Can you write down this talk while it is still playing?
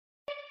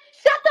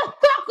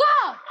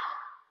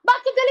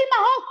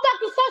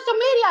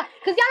y'all,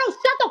 because y'all don't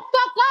shut the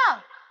fuck up.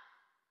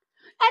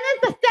 And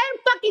it's the same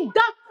fucking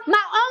dumb, my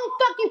own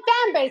fucking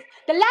fan base.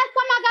 The last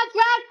time I got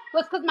dragged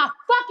was because my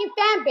fucking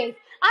fan base.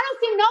 I don't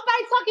see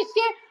nobody talking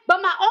shit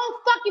but my own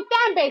fucking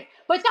fan base.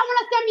 But y'all want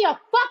to send me a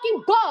fucking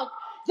book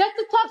just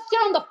to talk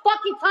shit on the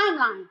fucking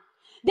timeline.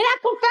 Did I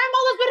confirm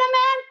all this with a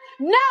man?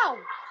 No.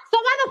 So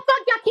why the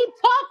fuck y'all keep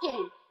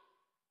talking?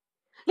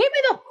 Leave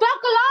me the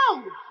fuck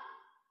alone.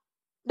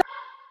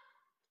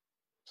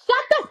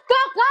 Shut the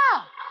fuck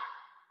up.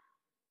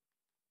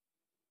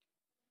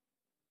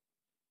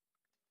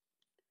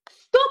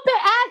 Stupid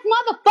ass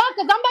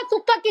motherfuckers. I'm about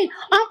to fucking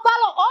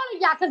unfollow all of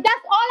y'all because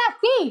that's all I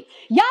see.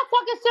 Y'all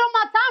talking shit on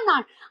my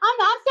timeline.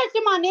 I'm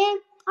searching my name.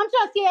 I'm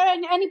trying to see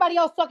anybody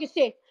else talking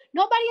shit.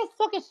 Nobody is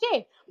talking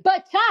shit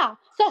but y'all.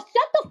 So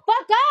shut the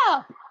fuck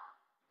up.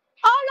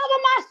 All over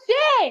my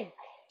shit.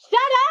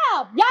 Shut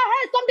up. Y'all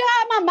heard something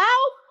out of my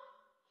mouth?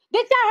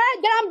 Did y'all heard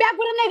that I'm back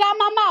with a nigga out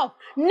my mouth?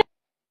 No.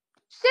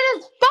 Shit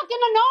is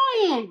fucking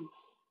annoying.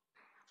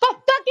 For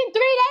fucking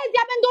 3 days,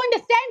 y'all been doing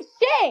the same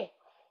shit.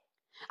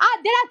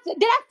 Did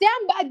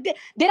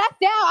I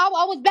say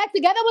I was back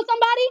together with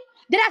somebody?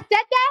 Did I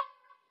say that?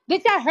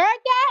 Did y'all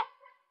heard that?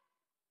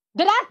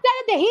 Did I say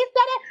it? Did he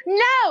say it?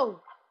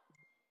 No.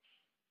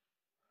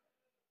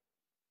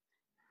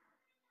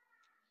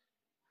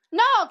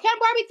 No, Ken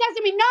Barbie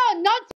texted me. No.